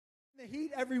The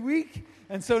heat every week,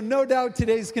 and so no doubt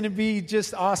today's going to be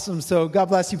just awesome. So God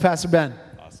bless you, Pastor Ben.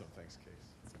 Awesome. Thanks, Case.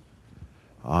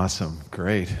 Awesome.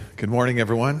 Great. Good morning,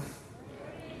 everyone.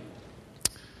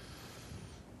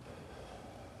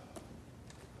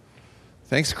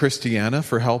 Thanks, Christiana,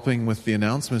 for helping with the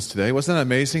announcements today. Wasn't it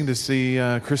amazing to see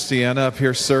Christiana up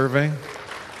here serving?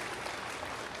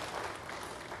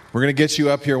 We're going to get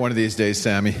you up here one of these days,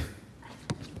 Sammy.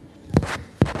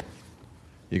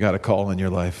 You got a call in your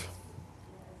life.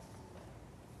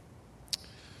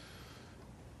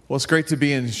 Well, it's great to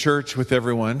be in church with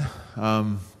everyone.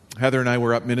 Heather and I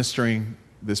were up ministering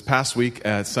this past week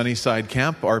at Sunnyside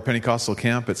Camp, our Pentecostal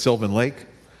camp at Sylvan Lake.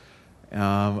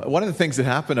 One of the things that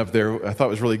happened up there I thought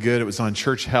was really good. It was on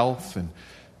church health,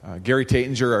 and Gary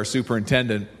Tatinger, our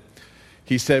superintendent,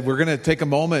 he said, we're going to take a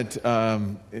moment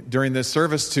during this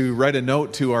service to write a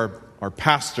note to our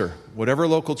pastor. Whatever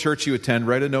local church you attend,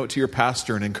 write a note to your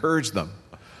pastor and encourage them.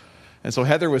 And so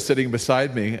Heather was sitting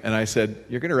beside me, and I said,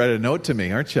 you're going to write a note to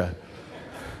me, aren't you?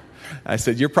 I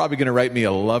said, you're probably going to write me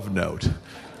a love note.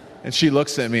 And she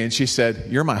looks at me, and she said,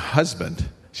 you're my husband.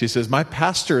 She says, my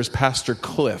pastor is Pastor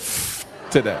Cliff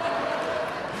today.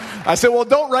 I said, well,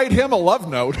 don't write him a love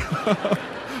note.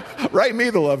 Write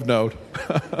me the love note.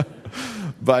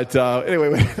 But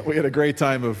anyway, we had a great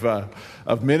time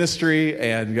of ministry,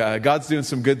 and God's doing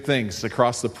some good things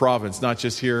across the province, not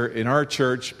just here in our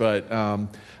church, but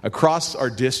across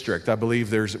our district. I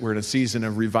believe we're in a season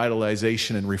of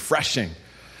revitalization and refreshing,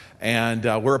 and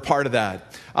we're a part of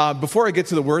that. Before I get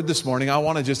to the word this morning, I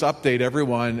want to just update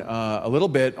everyone a little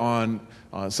bit on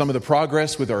some of the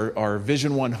progress with our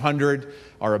Vision 100,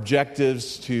 our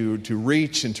objectives to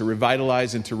reach and to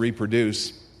revitalize and to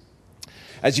reproduce.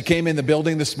 As you came in the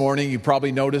building this morning, you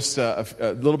probably noticed a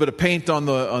little bit of paint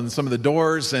on some of the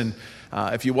doors. And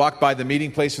if you walk by the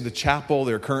meeting place or the chapel,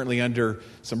 they're currently under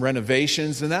some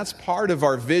renovations. And that's part of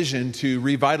our vision to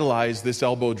revitalize this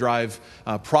Elbow Drive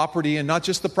property. And not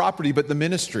just the property, but the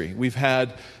ministry. We've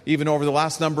had, even over the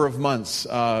last number of months,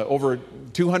 over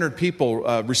 200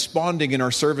 people responding in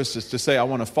our services to say, I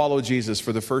want to follow Jesus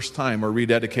for the first time, or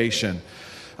rededication.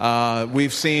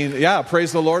 We've seen,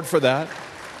 praise the Lord for that.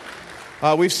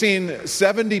 We've seen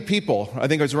 70 people, I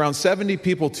think it was around 70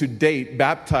 people to date,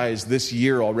 baptized this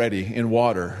year already in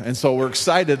water. And so we're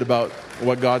excited about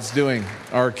what God's doing.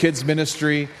 Our kids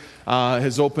ministry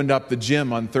has opened up the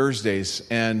gym on Thursdays,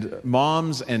 and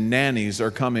moms and nannies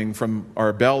are coming from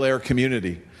our Bel Air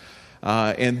community.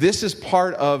 And this is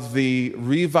part of the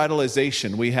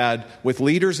revitalization. We had, with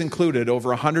leaders included, over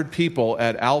 100 people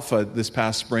at Alpha this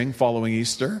past spring following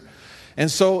Easter. And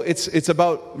so it's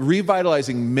about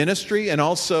revitalizing ministry and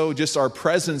also just our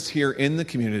presence here in the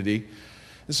community.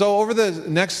 And so over the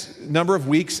next number of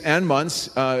weeks and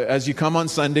months, as you come on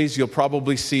Sundays, you'll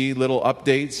probably see little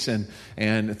updates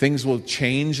and things will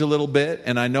change a little bit.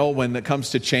 And I know when it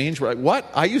comes to change, we're like,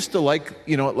 what? I used to like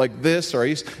this,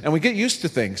 and we get used to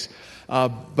things.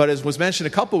 But as was mentioned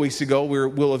a couple weeks ago,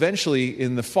 we'll eventually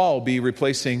in the fall be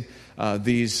replacing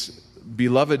these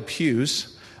beloved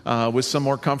pews with some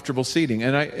more comfortable seating.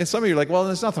 And some of you are like, well,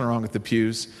 there's nothing wrong with the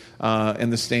pews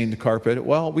and the stained carpet.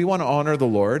 Well, we want to honor the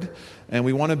Lord, and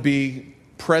we want to be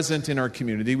present in our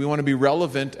community. We want to be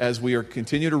relevant as we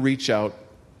continue to reach out.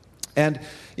 And,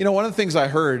 one of the things I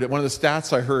heard, one of the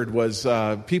stats I heard was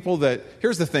people that,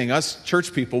 here's the thing, us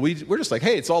church people, we're just like,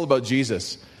 hey, it's all about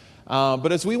Jesus.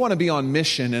 But as we want to be on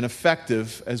mission and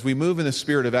effective, as we move in the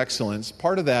spirit of excellence,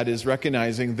 part of that is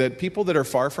recognizing that people that are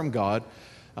far from God,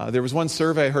 there was one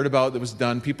survey I heard about that was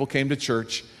done. People came to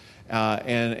church,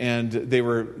 and they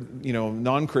were,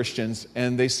 non-Christians,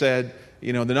 and they said,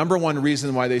 the number one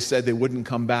reason why they said they wouldn't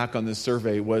come back on this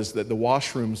survey was that the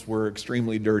washrooms were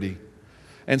extremely dirty.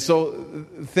 And so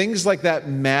things like that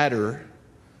matter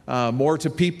more to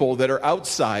people that are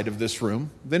outside of this room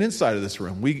than inside of this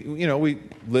room. We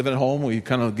live at home. We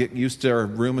kind of get used to our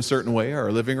room a certain way,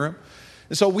 our living room.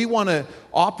 And so we want to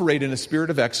operate in a spirit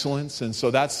of excellence, and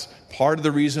so that's part of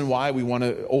the reason why we want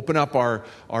to open up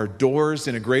our doors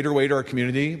in a greater way to our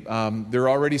community. There are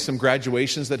already some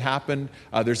graduations that happened.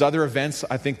 There's other events,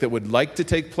 I think, that would like to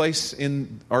take place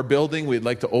in our building. We'd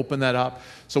like to open that up.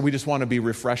 So we just want to be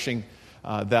refreshing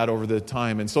that over the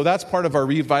time. And so that's part of our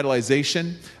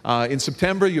revitalization. In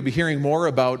September, you'll be hearing more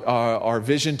about our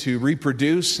vision to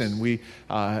reproduce, and we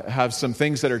have some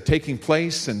things that are taking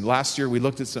place. And last year, we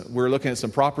were looking at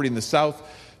some property in the south.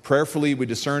 Prayerfully, we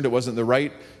discerned it wasn't the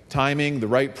right timing, the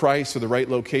right price, or the right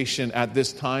location at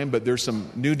this time, but there's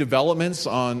some new developments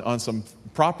on some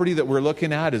property that we're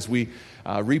looking at as we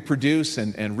reproduce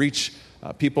and reach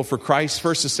people for Christ.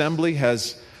 First Assembly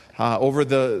has over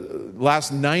the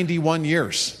last 91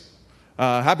 years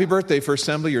Happy birthday, First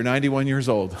Assembly. You're 91 years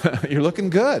old. You're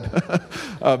looking good,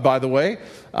 by the way.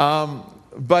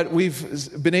 But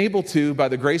we've been able to, by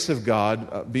the grace of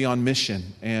God, be on mission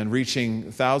and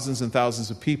reaching thousands and thousands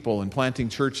of people and planting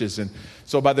churches. And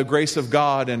so by the grace of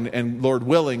God and Lord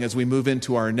willing, as we move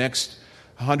into our next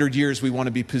 100 years, we want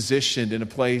to be positioned in a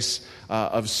place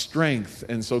of strength.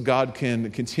 And so God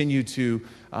can continue to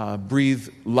breathe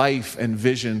life and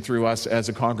vision through us as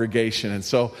a congregation. And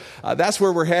so that's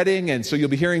where we're heading. And so you'll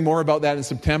be hearing more about that in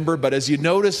September. But as you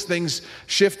notice things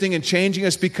shifting and changing,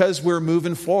 it's because we're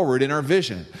moving forward in our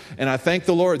vision. And I thank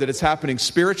the Lord that it's happening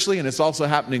spiritually and it's also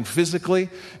happening physically.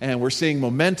 And we're seeing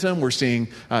momentum. We're seeing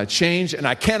change. And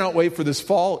I cannot wait for this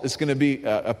fall. It's going to be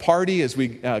a party as we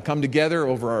come together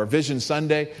over our Vision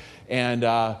Sunday. And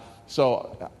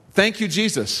so thank you,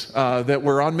 Jesus, that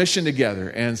we're on mission together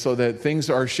and so that things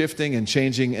are shifting and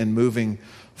changing and moving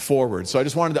forward. So I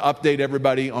just wanted to update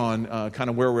everybody on kind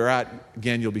of where we're at.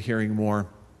 Again, you'll be hearing more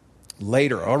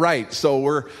later. All right.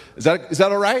 So is that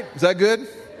all right? Is that good?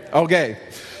 Okay.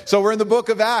 So we're in the book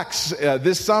of Acts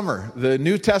this summer, the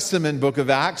New Testament book of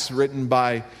Acts, recorded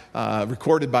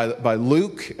by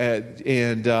Luke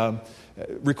and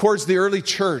records the early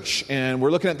church. And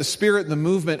we're looking at the spirit and the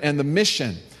movement and the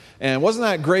mission. And wasn't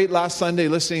that great last Sunday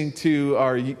listening to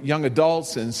our young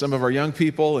adults and some of our young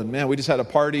people? And man, we just had a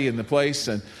party in the place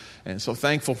and so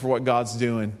thankful for what God's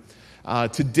doing.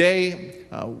 Today,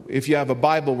 if you have a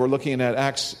Bible, we're looking at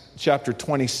Acts chapter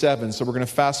 27. So we're going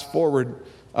to fast forward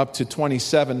up to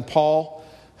 27. Paul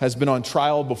has been on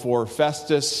trial before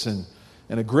Festus and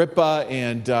Agrippa,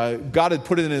 and God had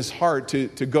put it in his heart to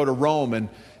go to Rome.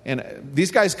 And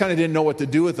these guys kind of didn't know what to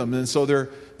do with him. And so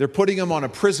they're putting him on a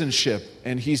prison ship.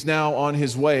 And he's now on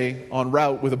his way, en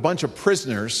route, with a bunch of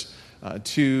prisoners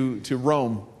to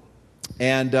Rome.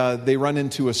 And they run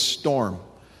into a storm.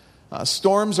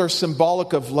 Storms are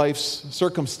symbolic of life's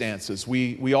circumstances.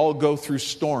 We all go through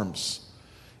storms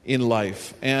in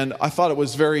life. And I thought it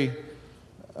was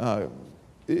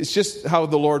it's just how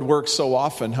the Lord works so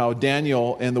often, how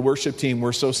Daniel and the worship team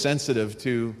were so sensitive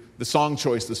to the song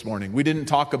choice this morning. We didn't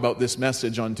talk about this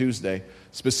message on Tuesday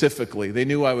specifically. They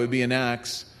knew I would be in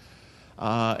Acts.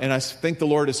 And I think the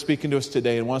Lord is speaking to us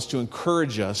today and wants to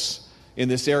encourage us in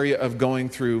this area of going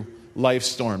through life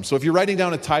storms. So if you're writing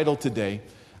down a title today,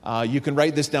 you can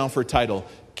write this down for a title.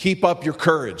 Keep up your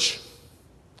courage.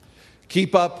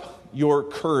 Keep up your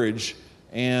courage.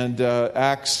 And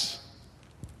Acts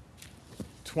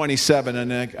 27,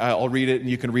 and I'll read it and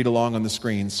you can read along on the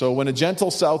screen. So when a gentle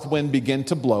south wind began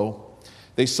to blow,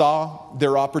 they saw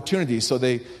their opportunity. So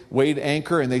they weighed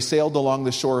anchor and they sailed along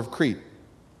the shore of Crete.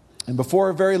 And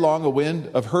before very long, a wind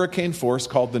of hurricane force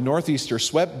called the Northeaster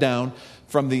swept down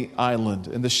from the island.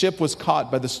 And the ship was caught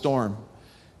by the storm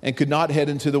and could not head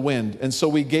into the wind. And so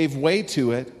we gave way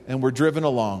to it and were driven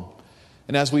along.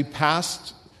 And as we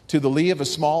passed to the lee of a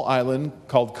small island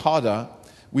called Cauda,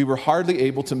 we were hardly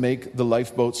able to make the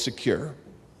lifeboat secure.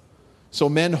 So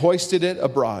men hoisted it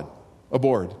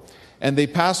aboard, and they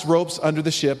passed ropes under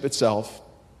the ship itself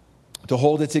to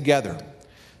hold it together.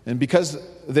 And because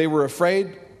they were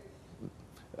afraid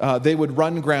they would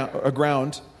run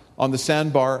aground on the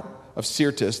sandbar of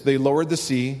Syrtis, they lowered the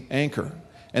sea anchor,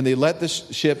 and they let the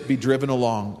ship be driven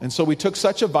along. And so we took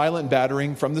such a violent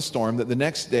battering from the storm that the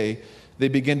next day they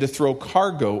began to throw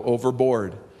cargo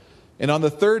overboard. And on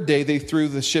the third day, they threw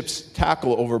the ship's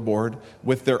tackle overboard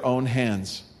with their own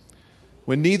hands.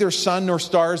 When neither sun nor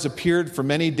stars appeared for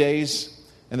many days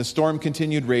and the storm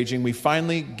continued raging, we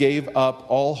finally gave up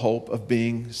all hope of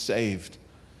being saved.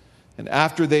 And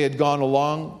after they had gone a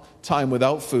long time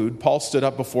without food, Paul stood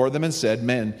up before them and said,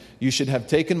 "Men, you should have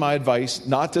taken my advice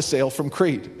not to sail from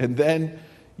Crete, and then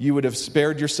you would have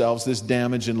spared yourselves this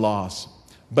damage and loss.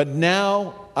 But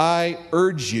now I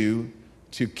urge you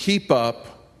to keep up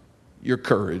your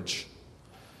courage,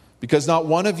 because not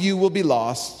one of you will be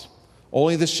lost,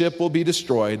 only the ship will be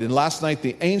destroyed." And last night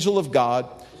the angel of God,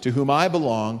 to whom I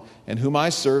belong and whom I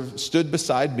serve, stood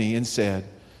beside me and said,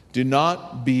 "Do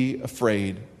not be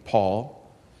afraid, Paul.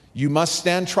 You must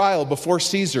stand trial before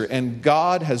Caesar, and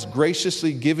God has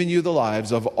graciously given you the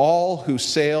lives of all who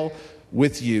sail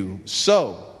with you.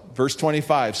 So," verse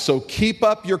 25, "so keep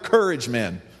up your courage,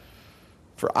 men,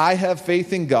 for I have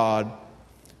faith in God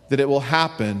that it will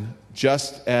happen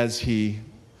just as he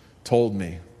told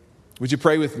me." Would you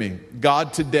pray with me?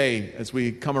 God, today, as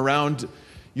we come around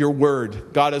your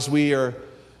word, God, as we are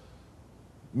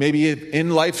maybe in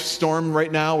life's storm right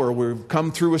now, or we've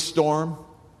come through a storm,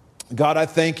 God, I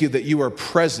thank you that you are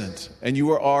present and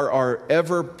you are our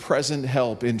ever-present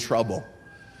help in trouble.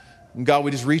 And God,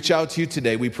 we just reach out to you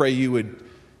today. We pray you would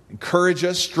Encourage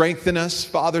us, strengthen us,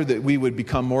 Father, that we would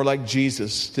become more like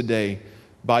Jesus today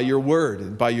by your word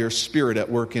and by your Spirit at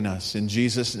work in us. In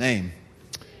Jesus' name,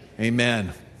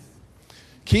 amen.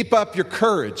 Keep up your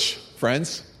courage,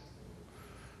 friends,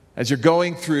 as you're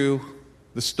going through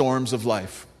the storms of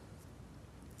life.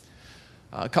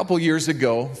 A couple years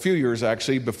ago, a few years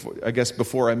actually,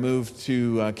 before I moved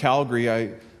to Calgary,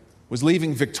 I was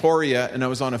leaving Victoria and I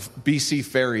was on a BC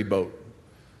ferry boat.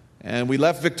 And we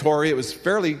left Victoria. It was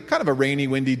fairly kind of a rainy,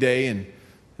 windy day, and it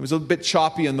was a bit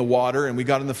choppy in the water. And we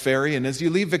got on the ferry, and as you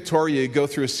leave Victoria, you go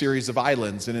through a series of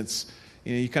islands, and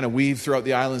you kind of weave throughout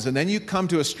the islands, and then you come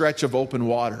to a stretch of open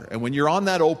water. And when you're on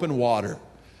that open water,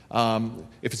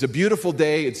 if it's a beautiful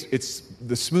day, it's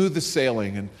the smoothest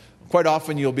sailing, and quite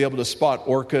often you'll be able to spot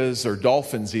orcas or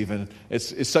dolphins even.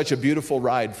 It's such a beautiful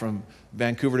ride from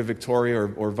Vancouver to Victoria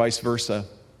or vice versa.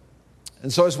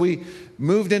 And so as we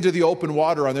moved into the open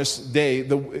water on this day,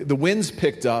 the winds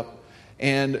picked up,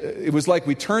 and it was like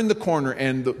we turned the corner,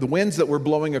 and the winds that were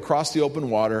blowing across the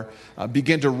open water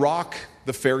began to rock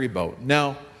the ferry boat.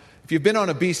 Now, if you've been on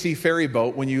a BC ferry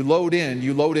boat, when you load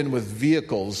in with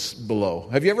vehicles below.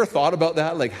 Have you ever thought about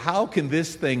that? Like, how can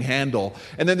this thing handle?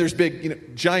 And then there's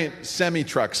big, giant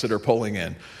semi-trucks that are pulling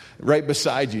in right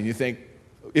beside you, and you think,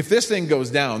 if this thing goes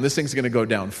down, this thing's going to go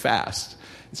down fast.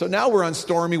 So now we're on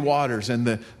stormy waters, and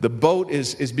the boat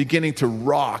is beginning to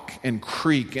rock and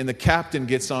creak, and the captain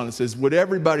gets on and says, would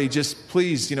everybody just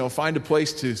please, find a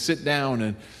place to sit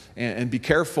down and be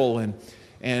careful.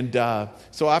 And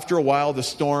so after a while, the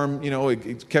storm,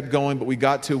 it kept going, but we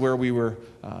got to where we were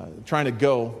trying to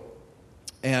go,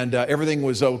 and everything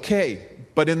was okay.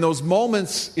 But in those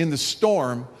moments in the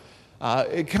storm,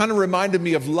 it kind of reminded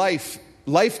me of life.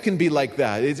 Life can be like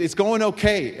that. It's going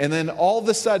okay. And then all of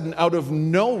a sudden, out of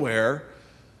nowhere,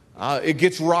 it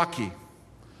gets rocky.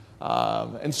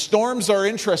 And storms are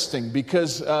interesting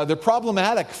because they're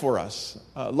problematic for us.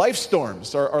 Life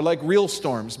storms are like real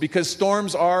storms because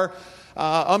storms are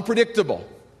unpredictable.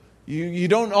 You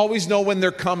don't always know when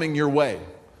they're coming your way.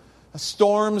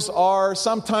 Storms are,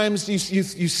 sometimes you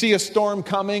see a storm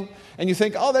coming and you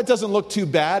think, oh, that doesn't look too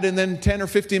bad. And then 10 or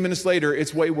 15 minutes later,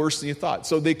 it's way worse than you thought.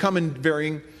 So they come in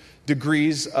varying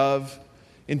degrees of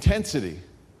intensity.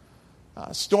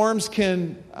 Storms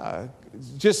can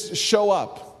just show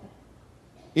up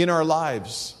in our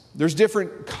lives. There's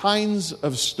different kinds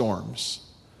of storms.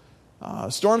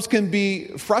 Storms can be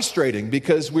frustrating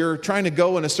because we're trying to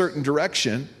go in a certain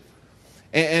direction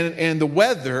and the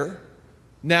weather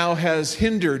now has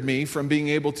hindered me from being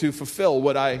able to fulfill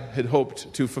what I had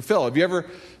hoped to fulfill. Have you ever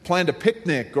planned a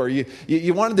picnic or you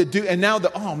wanted to do, and now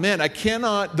I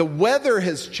cannot, the weather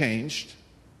has changed,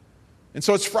 and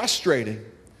so it's frustrating.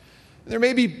 There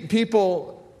may be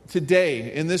people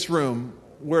today in this room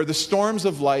where the storms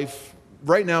of life,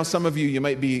 right now some of you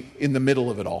might be in the middle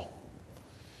of it all.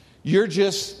 You're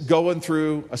just going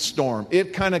through a storm.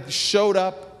 It kind of showed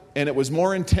up and it was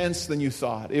more intense than you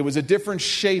thought. It was a different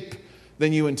shape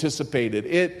than you anticipated.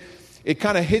 It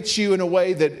kind of hits you in a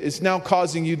way that is now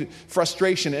causing you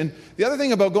frustration. And the other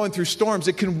thing about going through storms,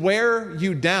 it can wear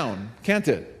you down, can't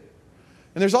it?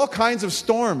 And there's all kinds of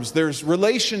storms. There's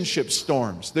relationship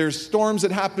storms. There's storms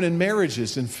that happen in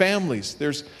marriages and families.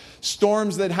 There's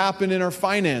storms that happen in our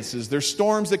finances. There's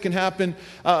storms that can happen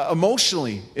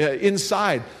emotionally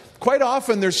inside. Quite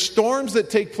often there's storms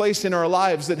that take place in our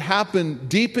lives that happen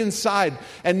deep inside,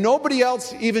 and nobody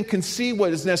else even can see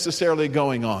what is necessarily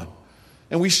going on.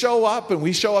 And we show up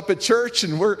at church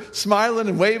and we're smiling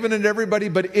and waving at everybody,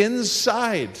 but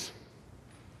inside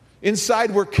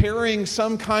we're carrying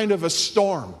some kind of a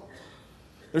storm.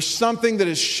 There's something that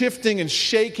is shifting and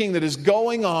shaking that is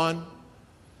going on.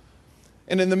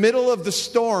 And in the middle of the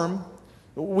storm,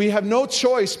 we have no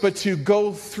choice but to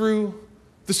go through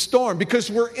the storm because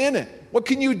we're in it. What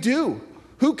can you do?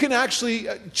 Who can actually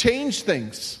change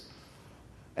things?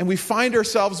 And we find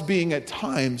ourselves being at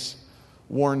times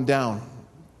worn down.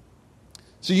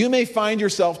 So you may find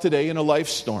yourself today in a life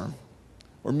storm,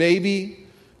 or maybe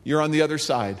you're on the other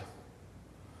side.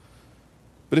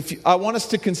 But I want us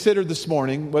to consider this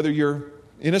morning, whether you're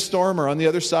in a storm or on the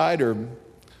other side or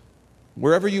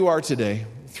wherever you are today,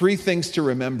 3 things to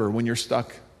remember when you're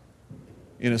stuck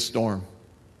in a storm.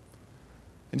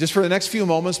 And just for the next few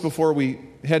moments before we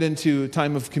head into a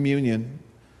time of communion,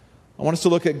 I want us to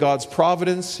look at God's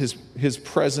providence, His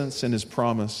presence, and His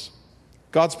promise.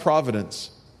 God's providence.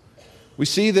 We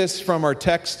see this from our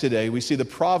text today. We see the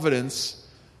providence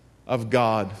of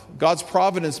God. God's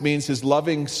providence means His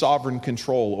loving, sovereign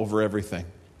control over everything.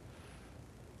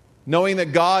 Knowing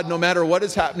that God, no matter what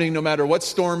is happening, no matter what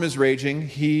storm is raging,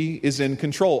 He is in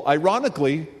control.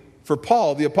 Ironically, for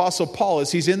Paul, the Apostle Paul,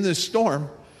 as he's in this storm,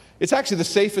 it's actually the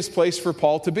safest place for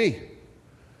Paul to be.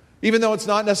 Even though it's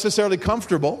not necessarily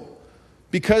comfortable,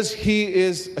 because he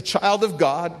is a child of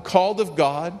God, called of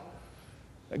God.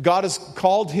 God has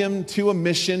called him to a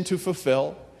mission to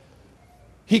fulfill.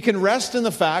 He can rest in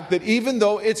the fact that even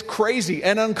though it's crazy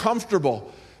and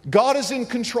uncomfortable, God is in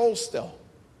control still.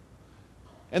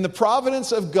 And the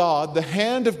providence of God, the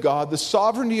hand of God, the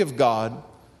sovereignty of God,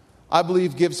 I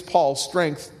believe gives Paul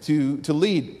strength to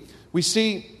lead. We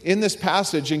see in this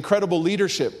passage incredible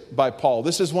leadership by Paul.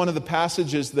 This is one of the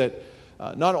passages that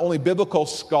not only biblical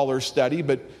scholars study,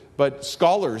 but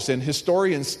scholars and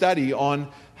historians study on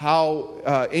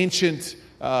how ancient,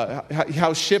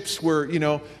 how ships were,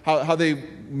 how they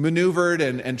maneuvered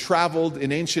and traveled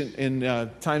in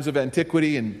times of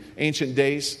antiquity and ancient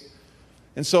days.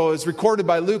 And so it's recorded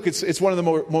by Luke. It's one of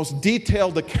the most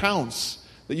detailed accounts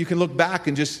that you can look back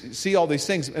and just see all these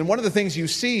things. And one of the things you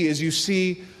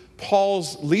see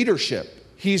Paul's leadership.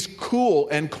 He's cool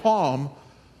and calm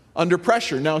under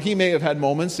pressure. Now, he may have had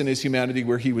moments in his humanity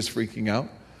where he was freaking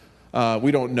out.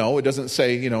 We don't know. It doesn't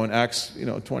say, in Acts,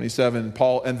 27,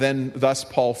 Paul, and then thus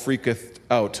Paul freaketh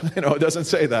out. It doesn't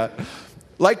say that.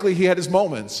 Likely he had his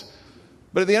moments.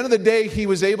 But at the end of the day, he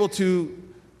was able to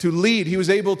lead. He was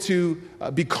able to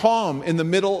be calm in the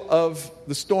middle of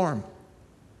the storm.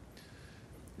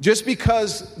 Just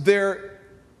because there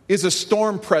is a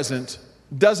storm present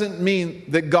doesn't mean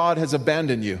that God has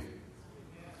abandoned you.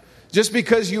 Just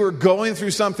because you are going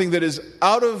through something that is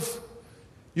out of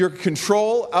your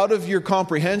control, out of your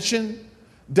comprehension,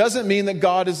 doesn't mean that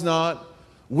God is not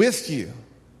with you.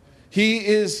 He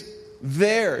is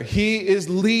there. He is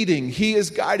leading. He is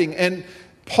guiding. And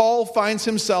Paul finds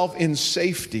himself in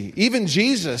safety. Even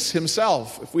Jesus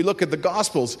himself, if we look at the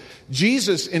Gospels,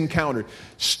 Jesus encountered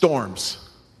storms.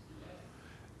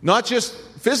 Not just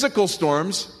physical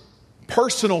storms,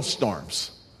 personal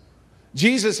storms.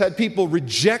 Jesus had people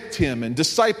reject him and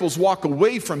disciples walk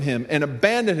away from him and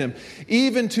abandon him,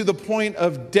 even to the point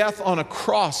of death on a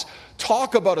cross.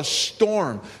 Talk about a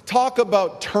storm. Talk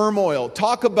about turmoil.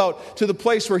 Talk about to the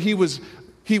place where he was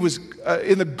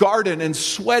in the garden and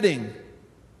sweating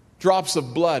drops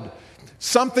of blood.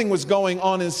 Something was going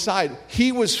on inside.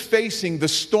 He was facing the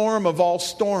storm of all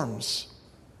storms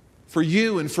for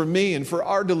you and for me and for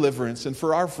our deliverance and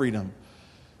for our freedom.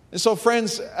 And so,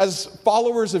 friends, as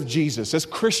followers of Jesus, as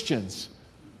Christians,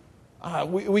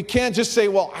 we can't just say,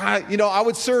 well, I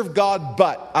would serve God,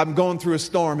 but I'm going through a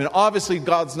storm. And obviously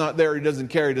God's not there. He doesn't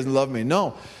care. He doesn't love me.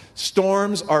 No,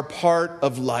 storms are part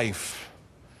of life.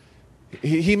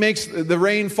 He makes the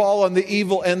rain fall on the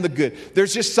evil and the good.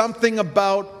 There's just something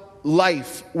about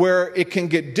life where it can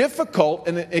get difficult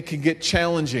and it can get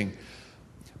challenging.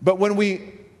 But when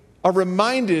we are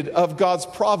reminded of God's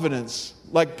providence,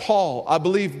 like Paul, I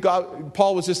believe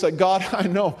Paul was just like, God, I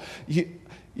know. We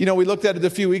looked at it a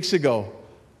few weeks ago.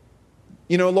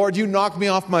 Lord, you knocked me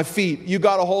off my feet. You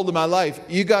got a hold of my life.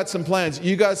 You got some plans.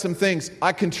 You got some things.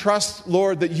 I can trust,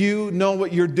 Lord, that you know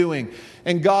what you're doing.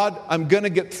 And God, I'm going to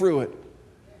get through it.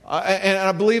 And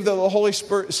I believe that the Holy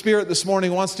Spirit this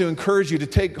morning wants to encourage you to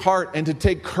take heart and to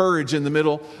take courage in the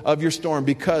middle of your storm,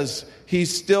 because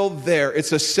He's still there.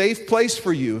 It's a safe place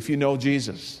for you if you know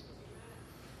Jesus.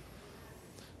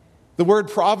 The word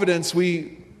providence,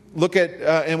 we look at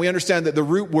and we understand that the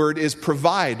root word is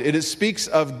provide. It speaks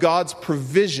of God's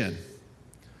provision.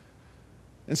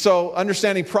 And so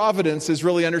understanding providence is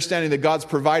really understanding that God's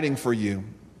providing for you.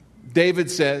 David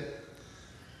said,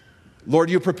 Lord,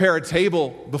 you prepare a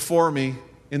table before me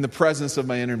in the presence of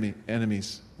my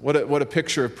enemies. What a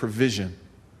picture of provision.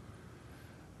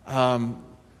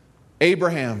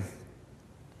 Abraham,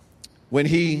 when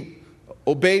he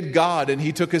obeyed God and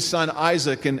he took his son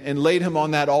Isaac and laid him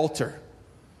on that altar,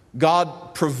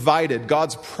 God provided.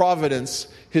 God's providence,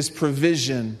 His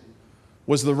provision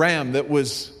was the ram that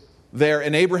was there.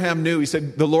 And Abraham knew, he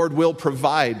said, the Lord will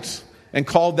provide, and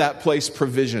called that place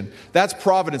provision. That's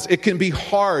providence. It can be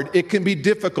hard. It can be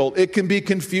difficult. It can be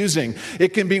confusing.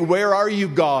 It can be, where are you,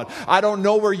 God? I don't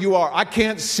know where you are. I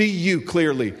can't see you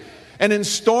clearly. And in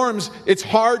storms, it's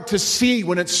hard to see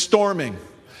when it's storming.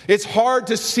 It's hard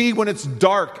to see when it's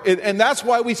dark. And that's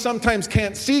why we sometimes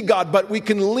can't see God, but we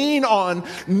can lean on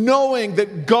knowing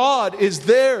that God is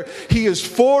there. He is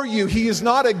for you. He is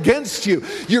not against you.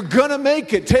 You're going to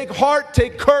make it. Take heart,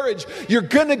 take courage. You're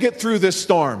going to get through this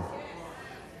storm.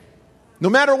 No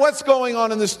matter what's going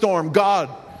on in the storm, God,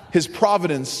 His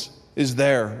providence is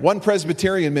there. One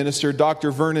Presbyterian minister,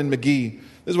 Dr. Vernon McGee,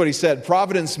 this is what he said: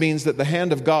 providence means that the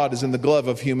hand of God is in the glove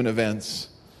of human events.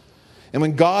 And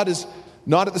when God is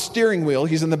not at the steering wheel,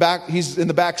 He's in the back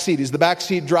seat. He's the back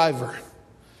seat driver.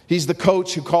 He's the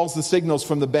coach who calls the signals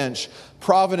from the bench.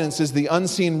 Providence is the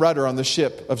unseen rudder on the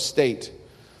ship of state.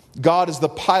 God is the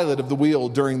pilot of the wheel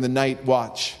during the night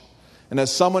watch. And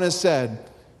as someone has said,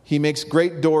 He makes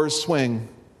great doors swing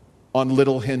on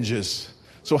little hinges.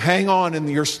 So hang on in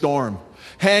your storm.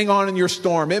 Hang on in your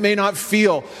storm. It may not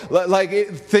feel like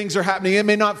things are happening. It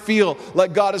may not feel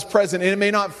like God is present. And it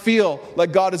may not feel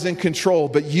like God is in control.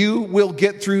 But you will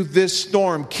get through this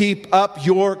storm. Keep up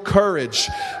your courage.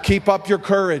 Keep up your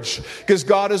courage. Because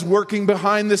God is working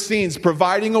behind the scenes,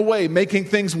 providing a way, making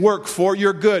things work for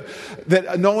your good.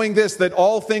 That knowing this, that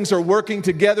all things are working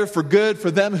together for good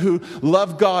for them who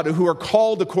love God, who are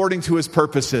called according to His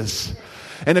purposes.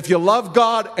 And if you love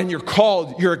God and you're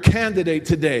called, you're a candidate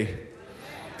today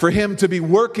for Him to be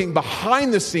working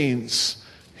behind the scenes,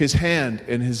 His hand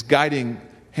and His guiding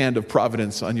hand of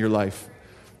providence on your life.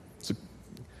 So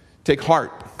take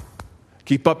heart.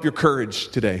 Keep up your courage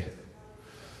today.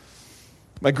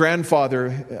 My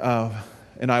grandfather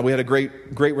and I, we had a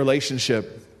great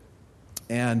relationship.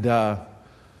 And I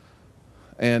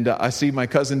see my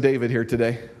cousin David here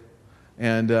today.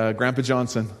 And Grandpa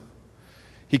Johnson.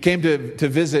 He came to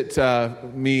visit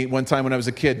me one time when I was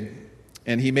a kid.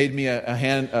 And he made me a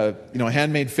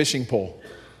handmade fishing pole.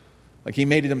 Like he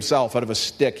made it himself out of a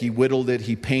stick. He whittled it,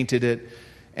 he painted it.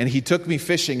 And he took me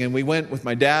fishing, and we went with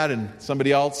my dad and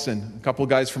somebody else and a couple of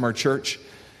guys from our church.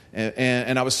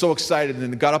 And I was so excited.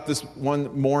 And got up this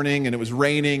one morning, and it was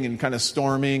raining and kind of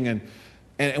storming.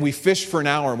 And we fished for an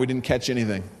hour, and we didn't catch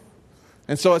anything.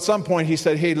 And so at some point he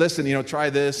said, hey, listen,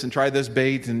 try this and try this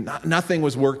bait. And nothing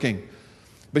was working.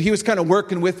 But he was kind of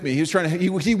working with me. He was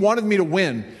he wanted me to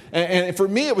win. And for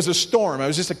me, it was a storm. I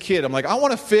was just a kid. I'm like, I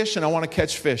want to fish and I want to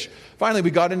catch fish. Finally,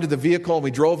 we got into the vehicle and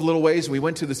we drove a little ways and we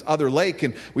went to this other lake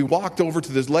and we walked over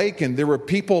to this lake and there were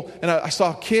people and I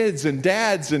saw kids and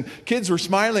dads and kids were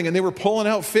smiling and they were pulling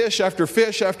out fish after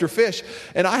fish after fish.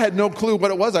 And I had no clue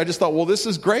what it was. I just thought, well, this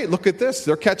is great. Look at this.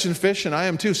 They're catching fish and I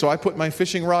am too. So I put my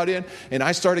fishing rod in and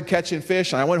I started catching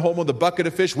fish and I went home with a bucket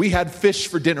of fish. We had fish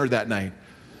for dinner that night.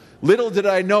 Little did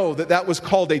I know that was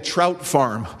called a trout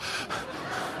farm.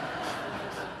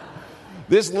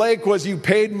 This lake was, you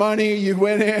paid money, you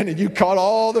went in and you caught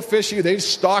all the fish. They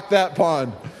stocked that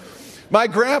pond. My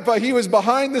grandpa, he was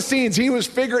behind the scenes. He was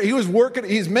working,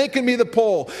 he's making me the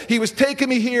pole. He was taking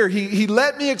me here. He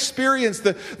let me experience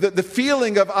the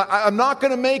feeling of, I'm not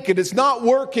going to make it. It's not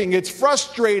working. It's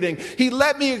frustrating. He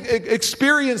let me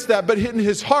experience that. But in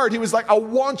his heart, he was like, I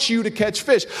want you to catch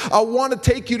fish. I want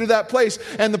to take you to that place.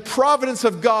 And the providence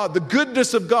of God, the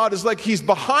goodness of God is like He's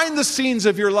behind the scenes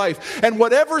of your life. And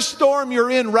whatever storm you're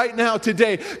in right now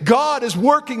today, God is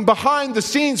working behind the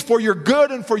scenes for your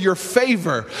good and for your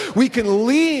favor. We can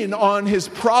lean on His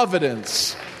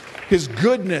providence, His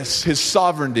goodness, His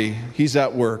sovereignty. He's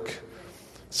at work.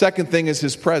 Second thing is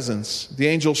His presence. The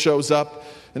angel shows up,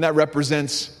 and that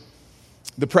represents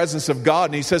the presence of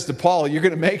God. And he says to Paul, you're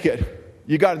going to make it.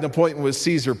 You got an appointment with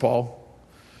Caesar, Paul.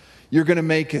 You're going to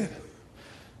make it.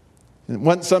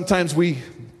 And sometimes we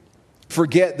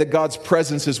forget that God's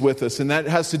presence is with us, and that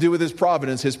has to do with His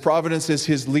providence. His providence is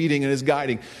His leading and His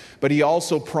guiding. But He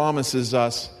also promises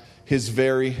us His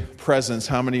very presence.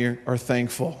 How many are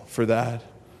thankful for that?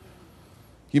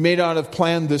 You may not have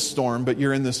planned this storm, but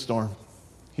you're in this storm.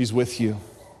 He's with you.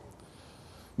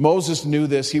 Moses knew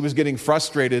this. He was getting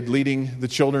frustrated leading the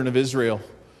children of Israel.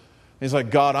 He's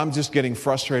like, God, I'm just getting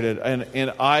frustrated.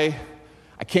 And I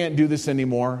can't do this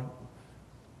anymore.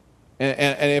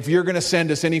 And if you're going to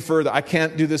send us any further, I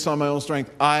can't do this on my own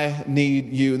strength. I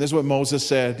need you. And this is what Moses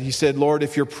said. He said, Lord,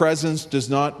 if your presence does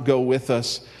not go with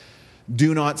us,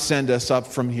 do not send us up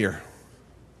from here.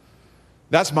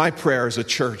 That's my prayer as a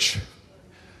church.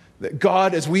 That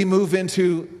God, as we move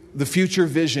into the future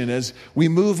vision, as we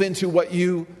move into what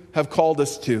you have called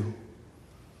us to,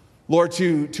 Lord,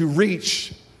 to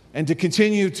reach and to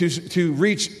continue to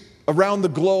reach around the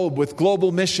globe with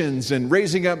global missions and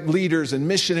raising up leaders and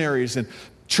missionaries and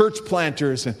church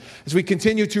planters, and as we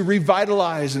continue to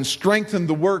revitalize and strengthen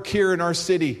the work here in our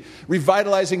city,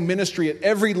 revitalizing ministry at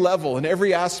every level and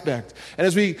every aspect, and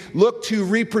as we look to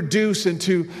reproduce and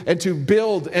to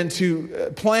build and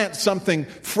to plant something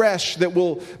fresh that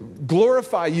will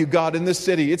glorify you, God, in this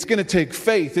city. It's going to take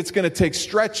faith. It's going to take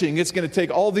stretching. It's going to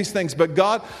take all these things. But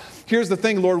God, here's the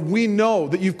thing, Lord, we know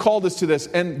that you've called us to this,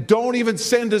 and don't even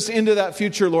send us into that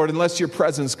future, Lord, unless your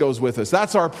presence goes with us.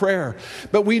 That's our prayer.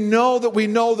 But we know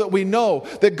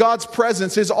that God's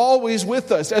presence is always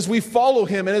with us as we follow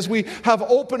Him and as we have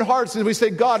open hearts and we say,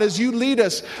 God, as you lead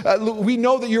us, we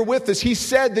know that you're with us. He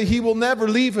said that He will never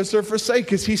leave us or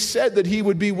forsake us. He said that He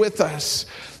would be with us,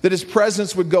 that His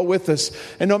presence would go with us.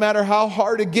 And no matter how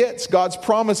hard it gets, God's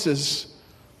promises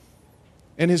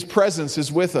and his presence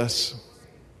is with us.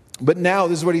 But now,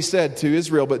 this is what he said to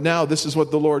Israel, but now this is what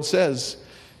the Lord says.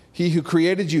 He who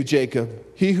created you, Jacob,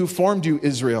 he who formed you,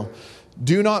 Israel,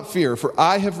 do not fear, for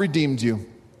I have redeemed you.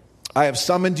 I have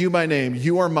summoned you by name.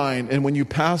 You are mine. And when you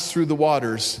pass through the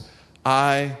waters,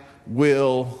 I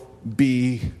will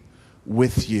be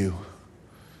with you.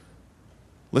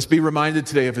 Let's be reminded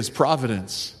today of his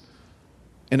providence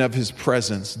and of his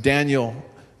presence. Daniel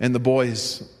and the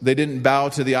boys, they didn't bow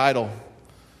to the idol.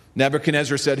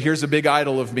 Nebuchadnezzar said, here's a big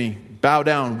idol of me. Bow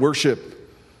down, worship.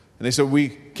 And they said, we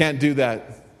can't do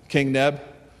that, King Neb.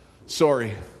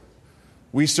 Sorry.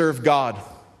 We serve God.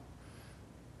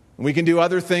 We can do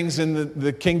other things in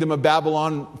the kingdom of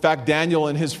Babylon. In fact, Daniel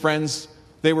and his friends,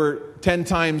 they were 10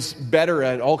 times better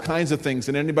at all kinds of things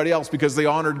than anybody else because they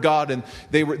honored God and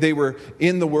they were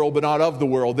in the world but not of the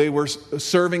world. They were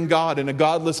serving God in a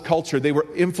godless culture. They were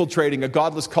infiltrating a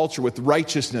godless culture with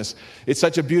righteousness. It's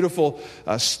such a beautiful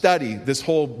study, this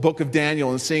whole book of Daniel,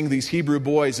 and seeing these Hebrew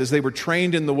boys as they were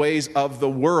trained in the ways of the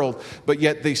world, but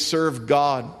yet they served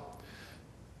God.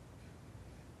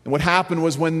 And what happened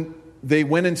was when they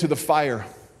went into the fire,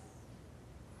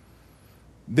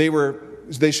 they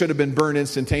should have been burned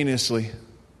instantaneously.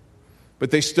 But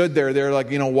they stood there. They're like,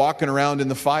 walking around in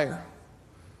the fire.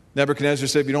 Nebuchadnezzar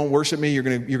said, if you don't worship me, you're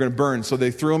going to burn. So they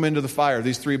threw them into the fire,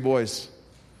 these 3 boys.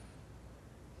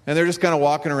 And they're just kind of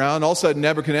walking around. All of a sudden,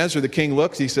 Nebuchadnezzar, the king,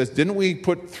 looks. He says, didn't we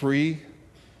put 3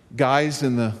 guys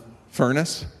in the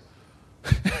furnace?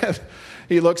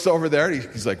 He looks over there.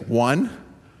 He's like, 1,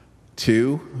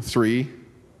 2, 3.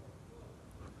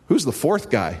 Who's the 4th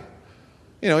guy?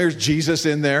 Here's Jesus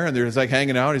in there, and they're just like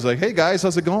hanging out. He's like, hey guys,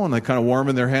 how's it going? Like kind of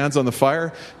warming their hands on the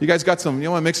fire. You guys got some,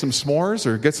 want to make some s'mores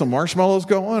or get some marshmallows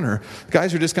going? Or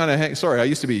guys are just kind of sorry, I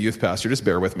used to be a youth pastor, just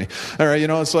bear with me. All right,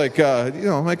 it's like,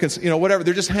 making, whatever.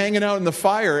 They're just hanging out in the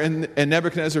fire, and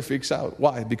Nebuchadnezzar freaks out.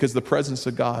 Why? Because the presence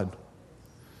of God.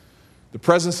 The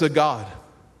presence of God.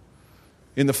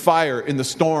 In the fire, in the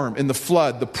storm, in the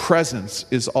flood, the presence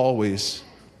is always,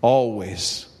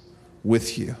 always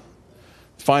with you.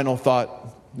 Final thought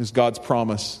is God's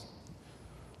promise.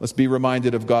 Let's be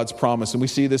reminded of God's promise. And we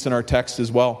see this in our text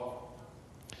as well.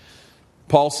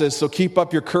 Paul says, so keep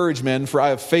up your courage, men, for I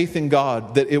have faith in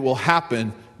God that it will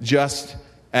happen just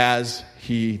as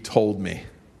he told me.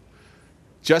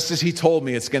 Just as he told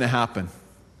me it's going to happen.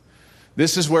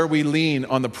 This is where we lean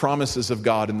on the promises of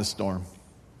God in the storm.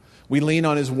 We lean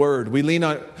on his word. We lean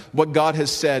on what God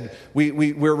has said.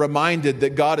 We're reminded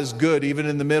that God is good even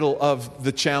in the middle of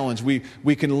the challenge.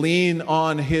 We can lean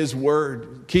on his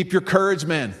word. Keep your courage,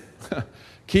 man.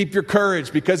 Keep your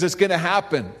courage because it's going to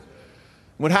happen.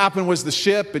 What happened was the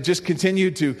ship, it just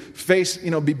continued to face,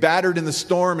 be battered in the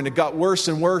storm, and it got worse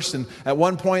and worse. And at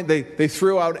one point they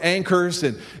threw out anchors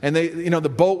and they, the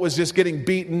boat was just getting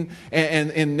beaten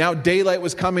and now daylight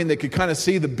was coming. They could kind of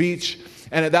see the beach.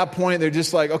 And at that point, they're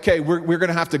just like, okay, we're going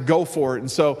to have to go for it. And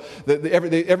so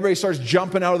everybody starts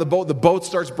jumping out of the boat. The boat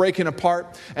starts breaking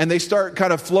apart, and they start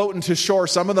kind of floating to shore.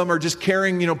 Some of them are just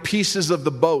carrying, pieces of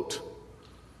the boat.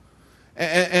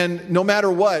 And no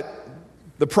matter what,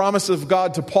 the promise of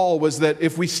God to Paul was that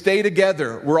if we stay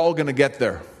together, we're all going to get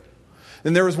there.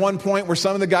 And there was one point where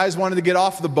some of the guys wanted to get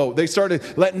off the boat. They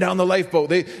started letting down the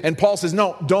lifeboat. And Paul says,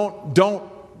 no,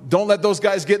 don't let those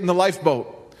guys get in the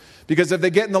lifeboat. Because if they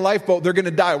get in the lifeboat, they're going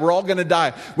to die. We're all going to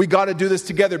die. We got to do this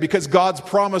together because God's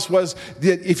promise was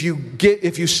that if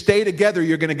you stay together,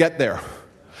 you're going to get there.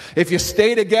 If you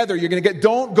stay together, you're going to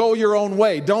don't go your own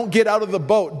way. Don't get out of the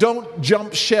boat. Don't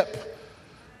jump ship.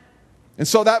 And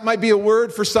so that might be a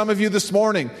word for some of you this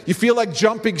morning. You feel like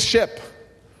jumping ship.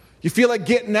 You feel like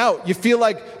getting out. You feel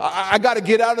like, I got to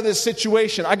get out of this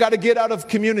situation. I got to get out of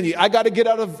community. I got to get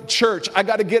out of church. I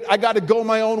got to go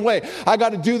my own way. I got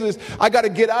to do this. I got to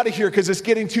get out of here because it's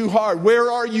getting too hard.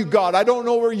 Where are you, God? I don't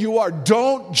know where you are.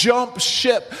 Don't jump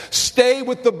ship. Stay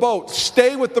with the boat.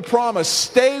 Stay with the promise.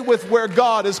 Stay with where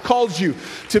God has called you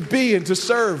to be and to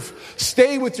serve.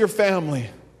 Stay with your family.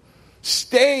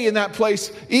 Stay in that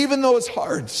place. Even though it's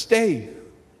hard, stay.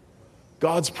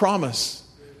 God's promise.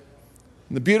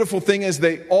 And the beautiful thing is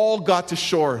they all got to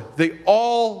shore. They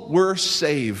all were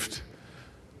saved.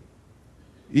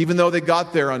 Even though they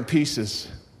got there on pieces.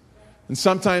 And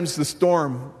sometimes the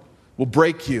storm will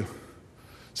break you.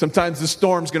 Sometimes the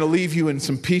storm's going to leave you in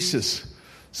some pieces.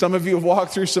 Some of you have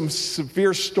walked through some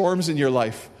severe storms in your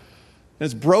life. And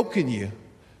it's broken you.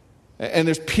 And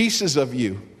there's pieces of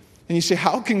you. And you say,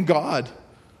 how can God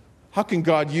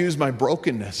use my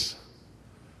brokenness?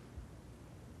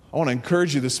 I want to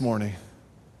encourage you this morning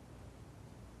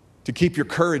to keep your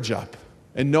courage up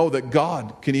and know that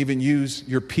God can even use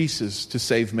your pieces to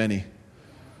save many.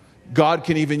 God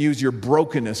can even use your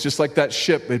brokenness, just like that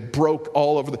ship. It broke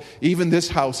all over even this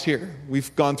house here.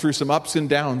 We've gone through some ups and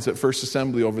downs at First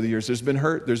Assembly over the years. There's been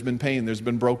hurt, there's been pain, there's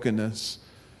been brokenness.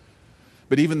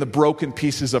 But even the broken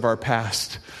pieces of our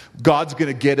past, God's going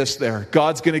to get us there.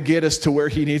 God's going to get us to where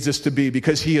He needs us to be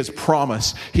because He has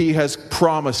promised. He has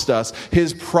promised us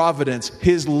His providence,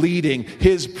 His leading,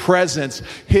 His presence,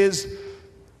 His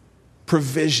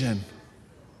provision,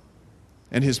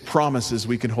 and His promises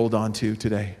we can hold on to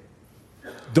today.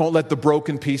 Don't let the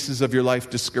broken pieces of your life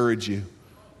discourage you.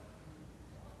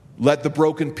 Let the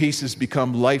broken pieces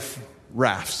become life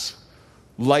rafts,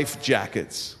 life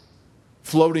jackets,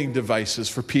 floating devices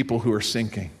for people who are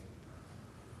sinking.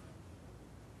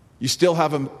 You still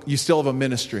have a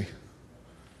ministry.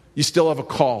 You still have a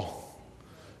call.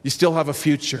 You still have a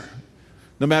future.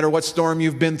 No matter what storm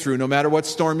you've been through, no matter what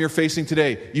storm you're facing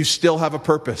today, you still have a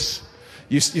purpose.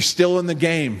 You're still in the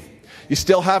game. You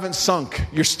still haven't sunk.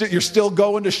 You're still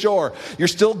going to shore. You're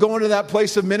still going to that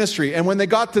place of ministry. And when they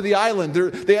got to the island,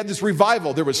 they had this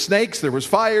revival. There was snakes, there was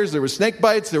fires, there was snake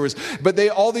bites,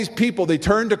 all these people, they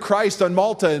turned to Christ on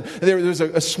Malta, and there was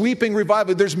a sweeping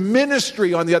revival. There's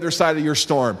ministry on the other side of your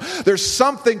storm. There's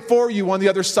something for you on the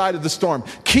other side of the storm.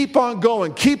 Keep on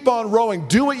going. Keep on rowing.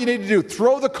 Do what you need to do.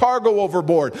 Throw the cargo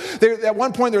overboard. At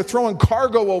one point, they're throwing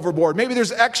cargo overboard. Maybe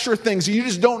there's extra things you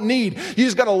just don't need. You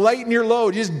just got to lighten your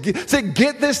load. You just say,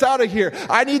 get this out of here.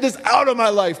 I need this out of my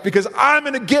life because I'm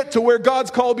going to get to where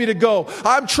God's called me to go.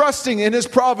 I'm trusting in His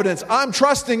providence. I'm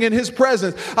trusting in His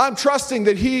presence. I'm trusting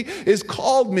that He has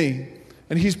called me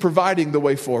and He's providing the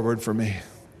way forward for me.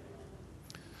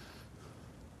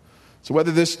 So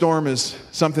whether this storm is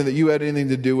something that you had anything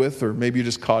to do with, or maybe you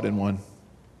just caught in one.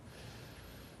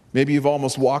 Maybe you've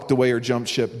almost walked away or jumped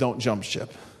ship. Don't jump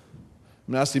ship.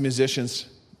 I'm going to ask the musicians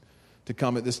to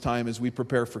come at this time as we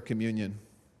prepare for communion.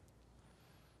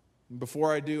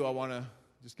 Before I do, I want to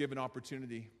just give an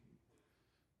opportunity.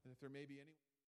 If there may be any